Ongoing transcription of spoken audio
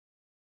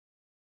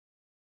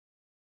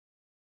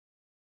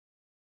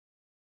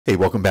Hey,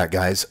 welcome back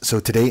guys. So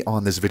today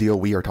on this video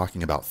we are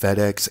talking about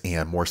FedEx,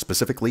 and more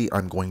specifically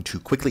I'm going to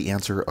quickly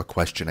answer a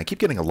question I keep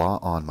getting a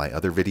lot on my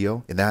other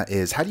video, and that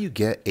is, how do you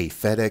get a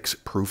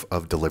FedEx proof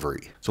of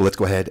delivery? So let's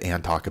go ahead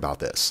and talk about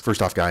this.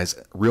 First off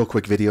guys, real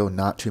quick video,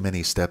 not too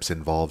many steps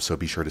involved, so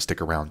be sure to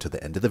stick around to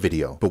the end of the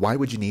video. But why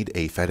would you need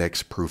a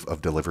FedEx proof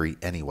of delivery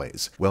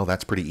anyways? Well,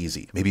 that's pretty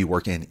easy. Maybe you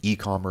work in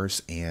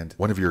e-commerce and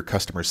one of your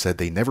customers said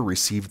they never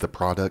received the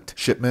product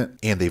shipment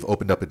and they've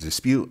opened up a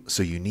dispute,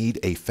 so you need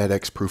a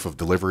FedEx proof of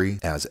delivery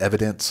as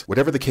evidence.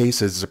 Whatever the case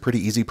is, it's a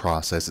pretty easy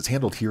process. It's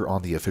handled here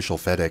on the official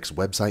FedEx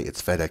website.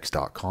 It's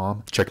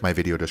fedex.com. Check my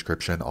video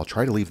description. I'll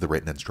try to leave the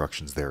written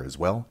instructions there as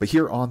well. But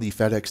here on the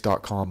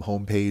fedex.com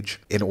homepage,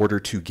 in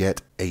order to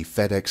get a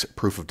FedEx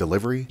proof of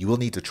delivery, you will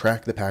need to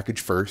track the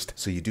package first.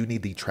 So you do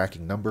need the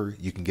tracking number.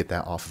 You can get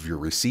that off of your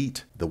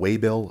receipt, the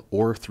waybill,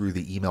 or through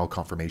the email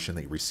confirmation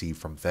that you receive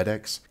from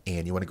FedEx.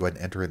 And you want to go ahead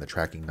and enter in the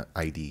tracking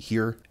ID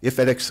here. If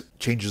FedEx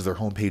changes their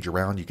homepage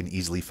around, you can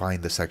easily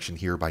find the section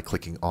here by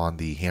clicking on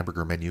the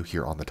hamburger menu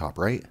here on the top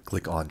right.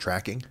 Click on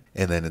tracking,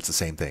 and then it's the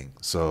same thing.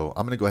 So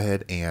I'm going to go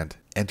ahead and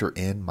enter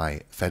in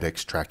my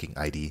FedEx tracking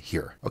ID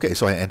here. Okay,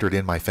 so I entered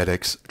in my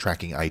FedEx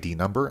tracking ID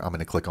number. I'm going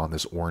to click on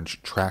this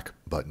orange track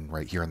button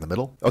right here in the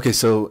middle. Okay,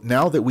 so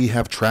now that we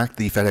have tracked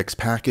the FedEx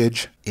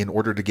package, in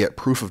order to get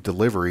proof of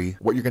delivery,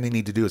 what you're going to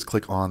need to do is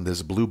click on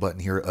this blue button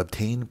here,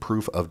 obtain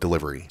proof of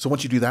delivery. So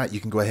once you do that, you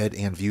can go ahead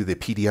and view the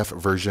PDF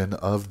version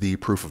of the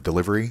proof of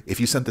delivery. If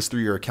you sent this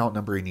through your account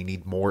number and you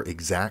need more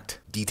exact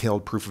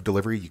detailed proof of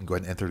delivery, you can go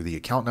ahead and enter the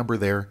account number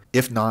there.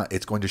 If not,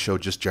 it's going to show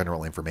just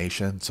general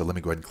information. So let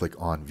me go ahead and click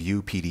on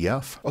view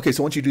PDF. Okay,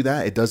 so once you do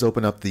that, it does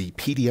open up the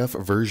PDF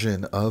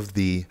version of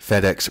the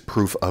FedEx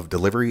proof of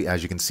delivery.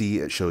 As you can see,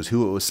 it shows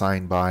who it was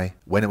signed by,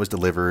 when it was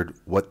delivered,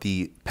 what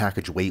the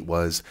package weight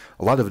was,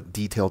 a lot of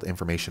detailed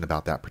information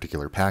about that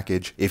particular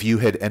package. If you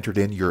had entered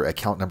in your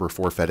account number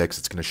for FedEx,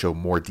 it's going to show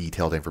more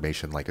detailed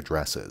information like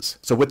addresses.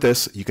 So with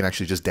this, you can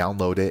actually just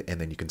download it and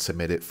then you can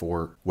submit it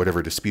for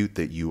whatever dispute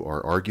that you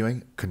are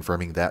arguing,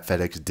 confirming that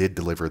FedEx did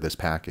deliver this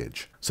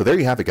package. So there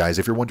you have it guys.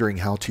 If you're wondering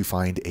how to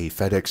find a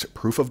FedEx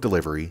proof of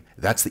delivery,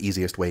 that's the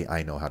easiest way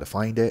I know how to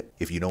find it.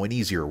 If you know an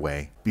easier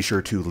way, be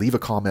sure to leave a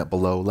comment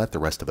below. Let the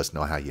rest of us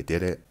know how you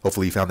did it.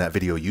 Hopefully you found that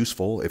video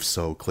useful. If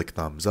so, click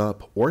thumbs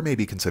up or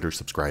maybe consider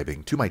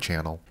subscribing to my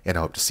channel, and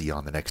I hope to see you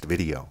on the next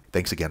video.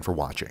 Thanks again for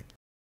watching.